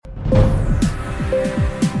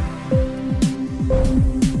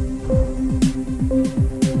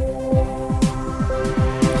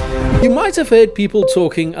You might have heard people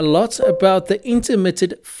talking a lot about the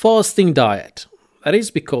intermittent fasting diet. That is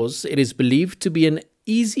because it is believed to be an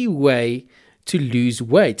easy way to lose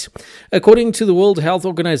weight. According to the World Health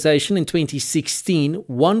Organization in 2016,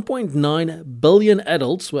 1.9 billion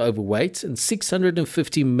adults were overweight and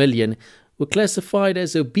 650 million were classified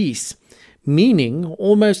as obese, meaning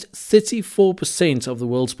almost 34% of the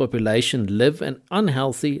world's population live an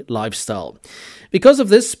unhealthy lifestyle. Because of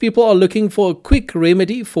this, people are looking for a quick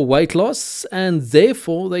remedy for weight loss, and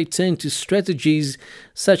therefore they turn to strategies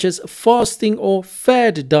such as fasting or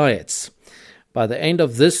fad diets. By the end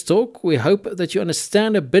of this talk, we hope that you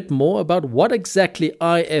understand a bit more about what exactly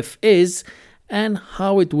IF is and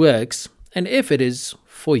how it works, and if it is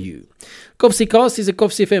for you. Koffsiecast is a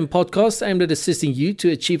Koffsie FM podcast aimed at assisting you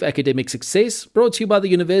to achieve academic success, brought to you by the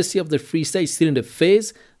University of the Free State Student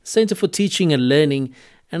Affairs, Centre for Teaching and Learning,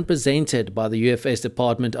 and presented by the UFS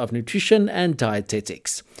Department of Nutrition and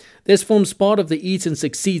Dietetics. This forms part of the Eat and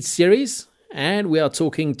Succeed series, and we are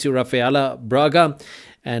talking to Rafaela Braga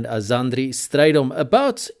and Azandri Strydom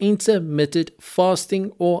about intermittent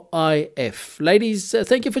fasting or IF. Ladies,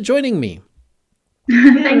 thank you for joining me.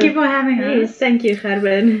 Thank you for having us. Thank you,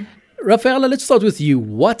 Gerben. Rafaela, let's start with you.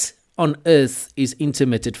 What on earth is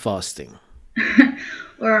intermittent fasting?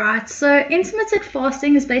 Alright, so intermittent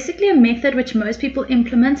fasting is basically a method which most people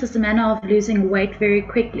implement as a manner of losing weight very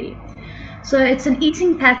quickly. So it's an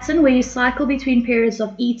eating pattern where you cycle between periods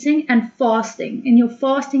of eating and fasting. In your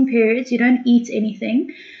fasting periods, you don't eat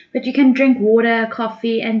anything, but you can drink water,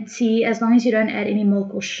 coffee, and tea as long as you don't add any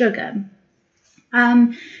milk or sugar.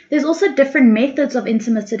 There's also different methods of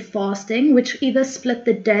intermittent fasting, which either split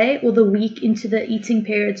the day or the week into the eating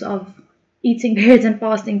periods and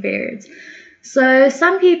fasting periods. So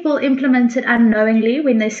some people implement it unknowingly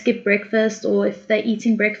when they skip breakfast or if they're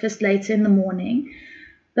eating breakfast later in the morning.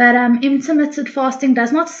 But intermittent fasting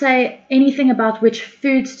does not say anything about which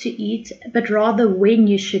foods to eat, but rather when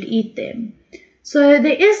you should eat them. So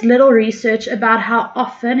there is little research about how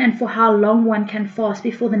often and for how long one can fast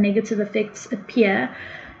before the negative effects appear.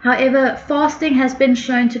 However, fasting has been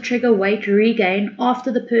shown to trigger weight regain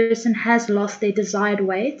after the person has lost their desired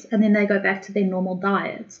weight and then they go back to their normal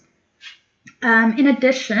diet. In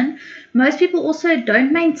addition, most people also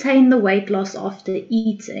don't maintain the weight loss after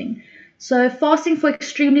eating. So fasting for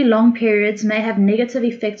extremely long periods may have negative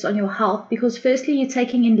effects on your health because firstly you're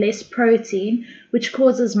taking in less protein, which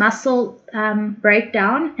causes muscle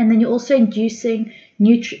breakdown, and then you're also reducing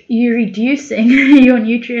your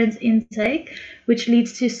nutrients intake, which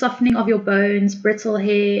leads to softening of your bones, brittle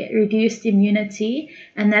hair, reduced immunity,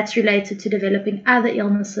 and that's related to developing other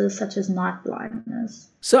illnesses such as night blindness.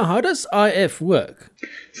 So how does IF work?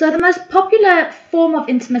 So the most popular form of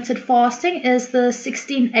intermittent fasting is the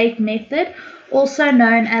 16-8 method, also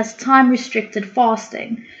known as time-restricted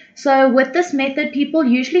fasting. So with this method, people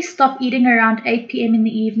usually stop eating around 8 p.m. in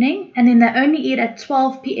the evening, and then they only eat at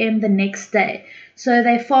 12 p.m. the next day. So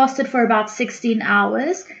they fasted for about 16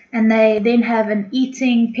 hours, and they then have an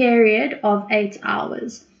eating period of 8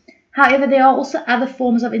 hours. However, there are also other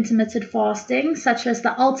forms of intermittent fasting, such as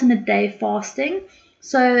the alternate day fasting.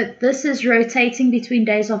 So this is rotating between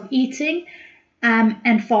days of eating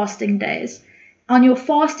and fasting days. On your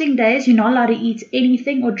fasting days, you're not allowed to eat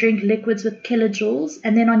anything or drink liquids with kilojoules.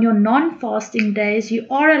 And then on your non-fasting days, you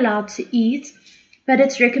are allowed to eat, but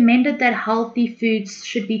it's recommended that healthy foods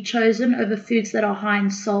should be chosen over foods that are high in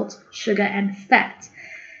salt, sugar, and fat.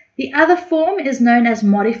 The other form is known as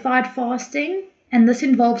modified fasting, and this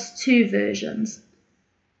involves two versions.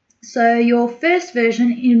 So your first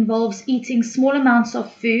version involves eating small amounts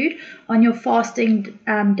of food on your fasting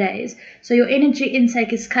days. So your energy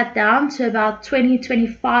intake is cut down to about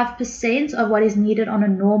 20-25% of what is needed on a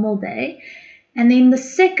normal day. And then the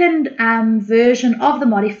second version of the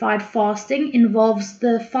modified fasting involves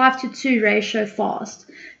the 5-to-2 ratio fast.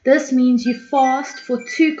 This means you fast for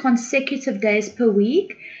 2 consecutive days per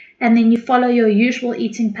week, and then you follow your usual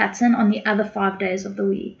eating pattern on the other 5 days of the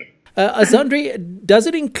week. Azandri, does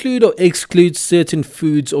it include or exclude certain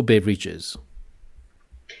foods or beverages?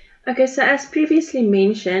 Okay, so as previously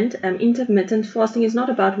mentioned, intermittent fasting is not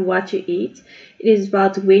about what you eat. It is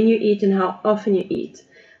about when you eat and how often you eat.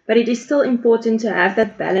 But it is still important to have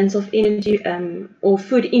that balance of energy or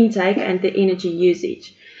food intake and the energy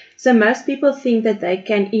usage. So most people think that they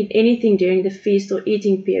can eat anything during the feast or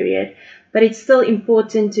eating period, but it's still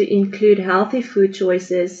important to include healthy food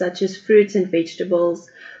choices such as fruits and vegetables,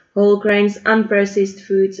 whole grains, unprocessed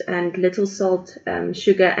foods, and little salt,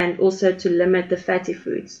 sugar, and also to limit the fatty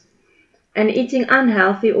foods. And eating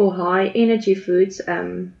unhealthy or high energy foods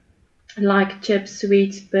like chips,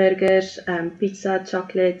 sweets, burgers, pizza,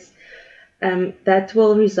 chocolates, that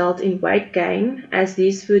will result in weight gain, as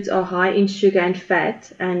these foods are high in sugar and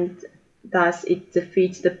fat, and thus it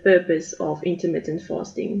defeats the purpose of intermittent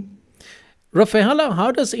fasting. Rafaela,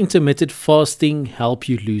 how does intermittent fasting help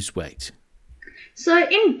you lose weight? So,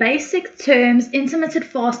 in basic terms, intermittent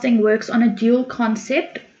fasting works on a dual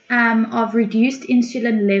concept of reduced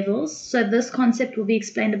insulin levels. So, this concept will be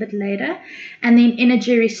explained a bit later, and then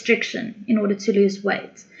energy restriction in order to lose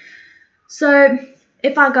weight. So,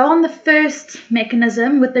 if I go on the first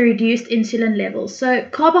mechanism with the reduced insulin levels, so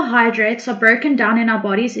carbohydrates are broken down in our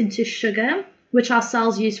bodies into sugar, which our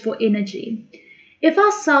cells use for energy. If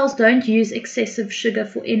our cells don't use excessive sugar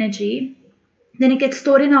for energy, then it gets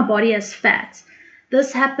stored in our body as fat.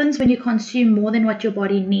 This happens when you consume more than what your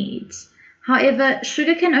body needs. However,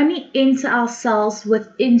 sugar can only enter our cells with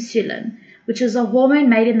insulin, which is a hormone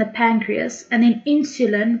made in the pancreas, and then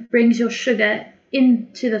insulin brings your sugar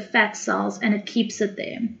into the fat cells and it keeps it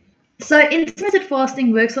there. So intermittent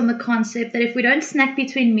fasting works on the concept that if we don't snack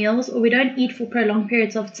between meals or we don't eat for prolonged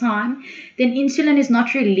periods of time, then insulin is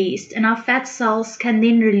not released and our fat cells can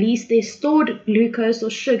then release their stored glucose or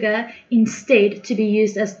sugar instead to be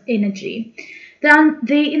used as energy.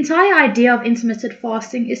 The entire idea of intermittent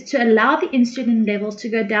fasting is to allow the insulin levels to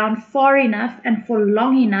go down far enough and for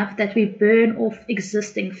long enough that we burn off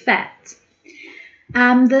existing fat.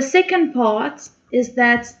 The second part is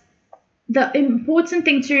that the important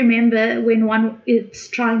thing to remember when one is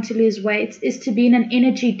trying to lose weight is to be in an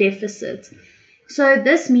energy deficit. So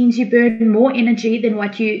this means you burn more energy than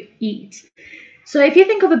what you eat. So if you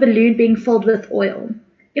think of a balloon being filled with oil,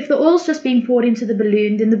 if the oil's just being poured into the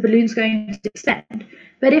balloon, then the balloon's going to expand.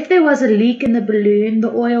 But if there was a leak in the balloon,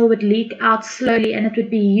 the oil would leak out slowly and it would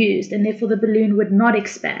be used, and therefore the balloon would not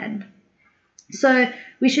expand. So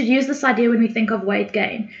we should use this idea when we think of weight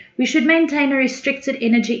gain. We should maintain a restricted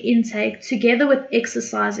energy intake together with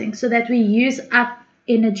exercising so that we use up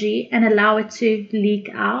energy and allow it to leak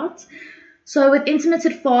out. So with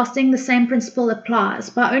intermittent fasting, the same principle applies.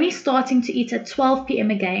 By only starting to eat at 12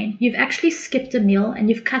 p.m. again, you've actually skipped a meal and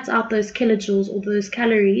you've cut out those kilojoules or those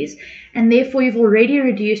calories, and therefore you've already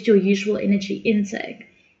reduced your usual energy intake.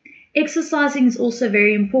 Exercising is also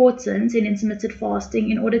very important in intermittent fasting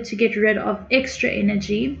in order to get rid of extra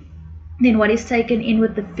energy than what is taken in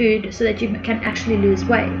with the food so that you can actually lose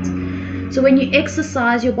weight. So when you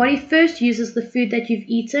exercise, your body first uses the food that you've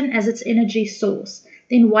eaten as its energy source.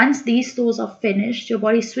 Then once these stores are finished, your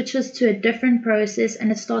body switches to a different process and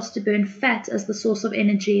it starts to burn fat as the source of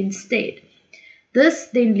energy instead. This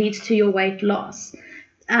then leads to your weight loss.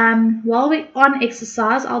 While we're on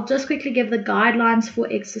exercise, I'll just quickly give the guidelines for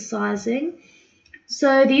exercising.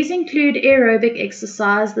 So these include aerobic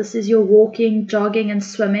exercise. This is your walking, jogging, and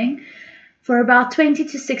swimming for about 20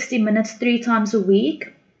 to 60 minutes 3 times a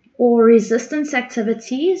week. Or resistance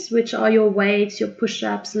activities, which are your weights, your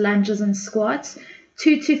push-ups, lunges, and squats,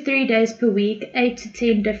 2 to 3 days per week, 8 to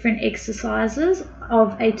 10 different exercises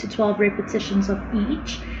of 8 to 12 repetitions of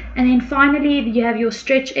each. And then finally, you have your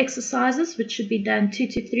stretch exercises, which should be done 2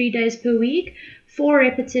 to 3 days per week, 4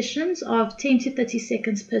 repetitions of 10 to 30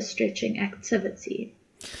 seconds per stretching activity.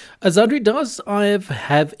 Azadri, does IF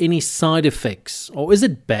have any side effects, or is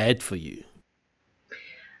it bad for you?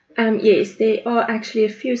 Yes, there are actually a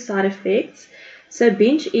few side effects. So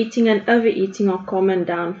binge eating and overeating are common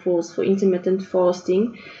downfalls for intermittent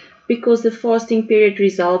fasting because the fasting period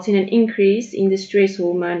results in an increase in the stress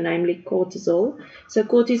hormone, namely cortisol. So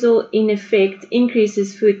cortisol, in effect,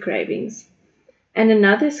 increases food cravings. And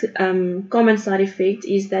another common side effect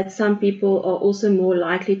is that some people are also more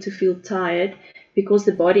likely to feel tired because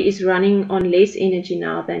the body is running on less energy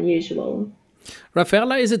now than usual.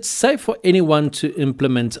 Rafaela, is it safe for anyone to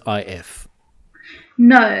implement IF?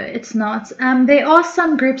 No, it's not. There are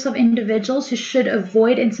some groups of individuals who should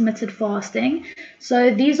avoid intermittent fasting.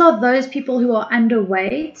 So these are those people who are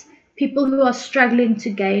underweight, people who are struggling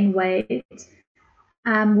to gain weight,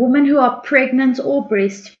 women who are pregnant or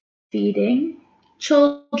breastfeeding,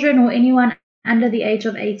 children or anyone under the age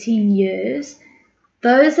of 18 years,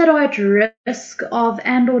 those that are at risk of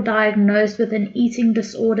and or diagnosed with an eating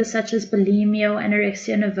disorder such as bulimia or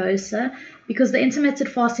anorexia nervosa, because the intermittent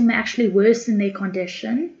fasting may actually worsen their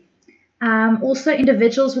condition. Also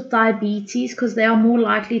individuals with diabetes, because they are more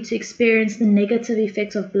likely to experience the negative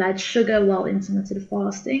effects of blood sugar while intermittent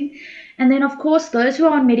fasting. And then, of course, those who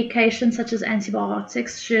are on medication such as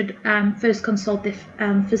antibiotics should first consult their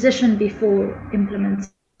physician before implementing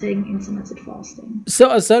intermittent fasting. So,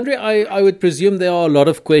 Azadri, I would presume there are a lot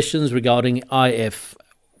of questions regarding IF.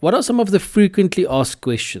 What are some of the frequently asked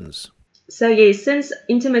questions? So yes, since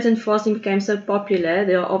intermittent fasting became so popular,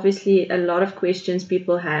 there are obviously a lot of questions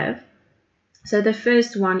people have. So the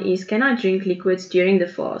first one is, can I drink liquids during the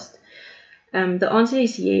fast? The answer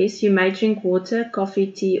is yes. You may drink water, coffee,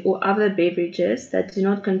 tea, or other beverages that do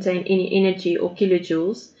not contain any energy or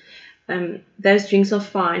kilojoules. Those drinks are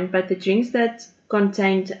fine, but the drinks that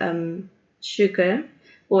contained sugar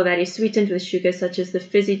or that is sweetened with sugar, such as the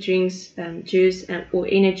fizzy drinks, juice, or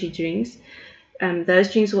energy drinks,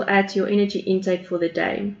 those drinks will add to your energy intake for the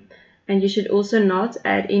day. And you should also not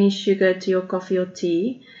add any sugar to your coffee or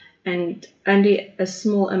tea, and only a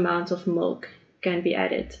small amount of milk can be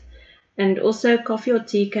added. And also, coffee or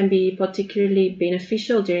tea can be particularly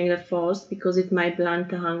beneficial during the fast because it may blunt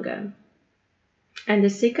the hunger. And the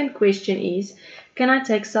second question is, can I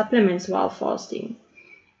take supplements while fasting?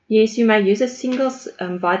 Yes, you may use a single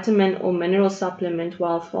vitamin or mineral supplement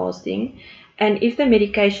while fasting. And if the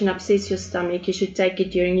medication upsets your stomach, you should take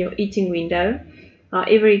it during your eating window.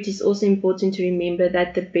 However, it is also important to remember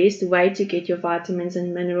that the best way to get your vitamins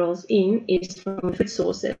and minerals in is from food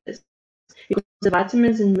sources, because the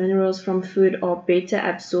vitamins and minerals from food are better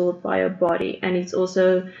absorbed by your body, and it's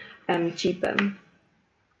also cheaper.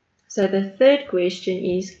 So the third question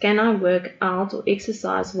is, can I work out or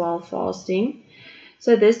exercise while fasting?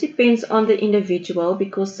 So this depends on the individual,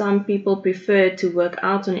 because some people prefer to work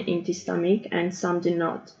out on an empty stomach and some do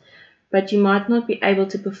not. But you might not be able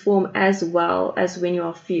to perform as well as when you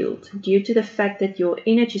are fueled, due to the fact that your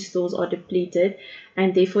energy stores are depleted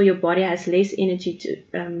and therefore your body has less energy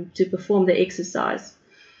to perform the exercise.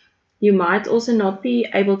 You might also not be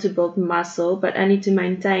able to build muscle, but only to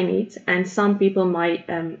maintain it, and some people may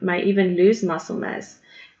even lose muscle mass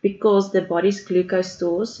because the body's glucose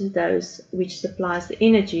stores, those which supplies the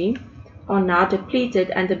energy, are now depleted,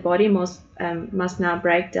 and the body must now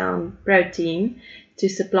break down protein to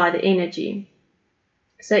supply the energy.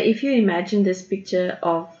 So if you imagine this picture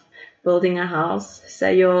of building a house, so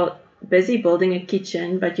you're busy building a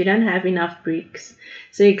kitchen, but you don't have enough bricks.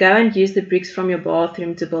 So you go and use the bricks from your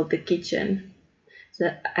bathroom to build the kitchen.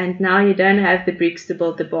 And now you don't have the bricks to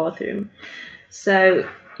build the bathroom. So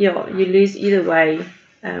yeah, you lose either way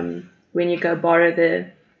when you go borrow the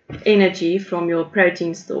energy from your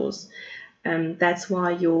protein stores. That's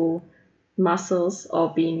why your muscles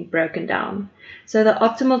are being broken down. So the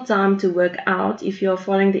optimal time to work out if you are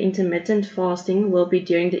following the intermittent fasting will be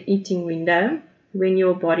during the eating window when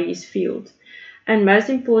your body is fueled. And most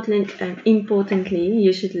importantly,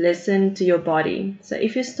 you should listen to your body. So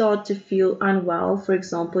if you start to feel unwell, for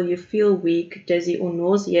example, you feel weak, dizzy, or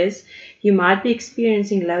nauseous, you might be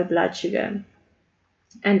experiencing low blood sugar.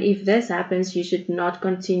 And if this happens, you should not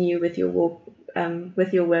continue with your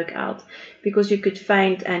workout, because you could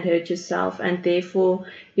faint and hurt yourself, and therefore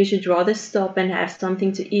you should rather stop and have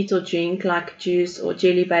something to eat or drink, like juice or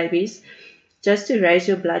jelly babies, just to raise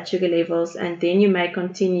your blood sugar levels, and then you may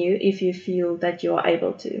continue if you feel that you are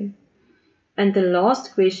able to. And the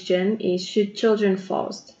last question is, should children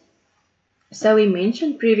fast? So we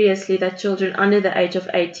mentioned previously that children under the age of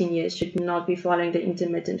 18 years should not be following the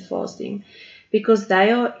intermittent fasting, because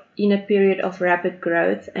they are in a period of rapid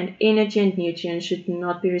growth and energy and nutrients should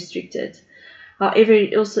not be restricted. However,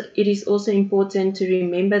 it is also important to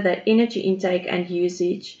remember that energy intake and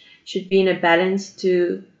usage should be in a balance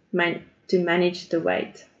to manage the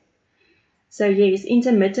weight. So yes,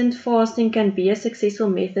 intermittent fasting can be a successful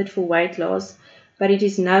method for weight loss, but it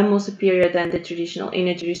is no more superior than the traditional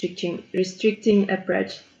energy restricting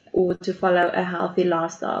approach, or to follow a healthy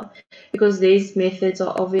lifestyle, because these methods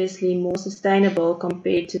are obviously more sustainable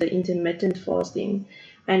compared to the intermittent fasting,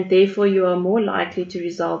 and therefore you are more likely to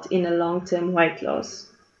result in a long-term weight loss.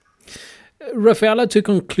 Rafaela, to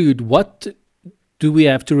conclude, what do we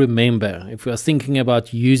have to remember if we are thinking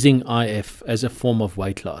about using IF as a form of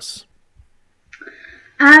weight loss?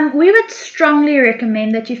 We would strongly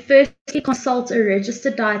recommend that you firstly consult a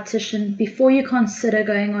registered dietitian before you consider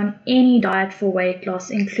going on any diet for weight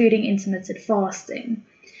loss, including intermittent fasting.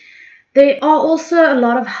 There are also a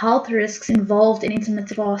lot of health risks involved in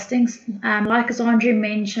intermittent fasting, like as Andre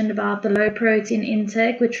mentioned about the low protein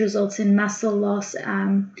intake, which results in muscle loss,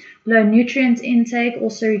 low nutrient intake,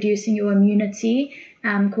 also reducing your immunity,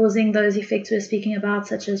 causing those effects we're speaking about,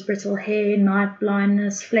 such as brittle hair, night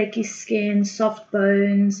blindness, flaky skin, soft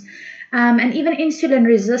bones, and even insulin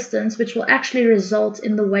resistance, which will actually result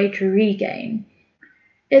in the weight regain.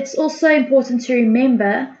 It's also important to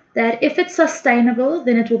remember that if it's sustainable,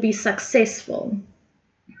 then it will be successful.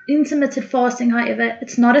 Intermittent fasting, however,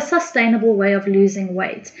 it's not a sustainable way of losing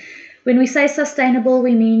weight. When we say sustainable,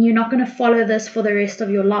 we mean you're not going to follow this for the rest of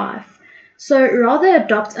your life. So rather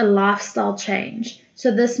adopt a lifestyle change.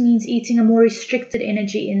 So this means eating a more restricted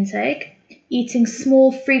energy intake, eating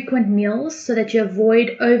small, frequent meals so that you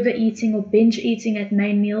avoid overeating or binge eating at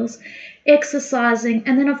main meals, exercising,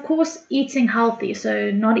 and then, of course, eating healthy,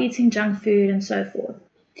 so not eating junk food and so forth.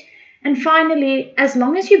 And finally, as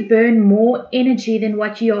long as you burn more energy than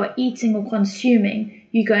what you are eating or consuming,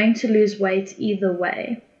 you're going to lose weight either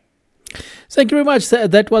way. Thank you very much.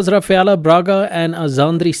 That was Rafaela Braga and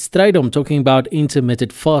Azandri Strydom talking about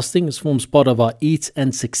intermittent fasting. It forms part of our Eat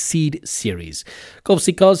and Succeed series.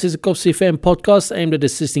 Kopsikas is a Kopsi FM podcast aimed at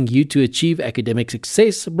assisting you to achieve academic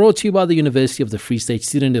success, brought to you by the University of the Free State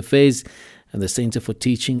Student Affairs and the Center for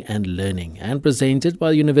Teaching and Learning, and presented by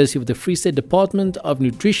the University of the Free State Department of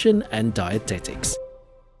Nutrition and Dietetics.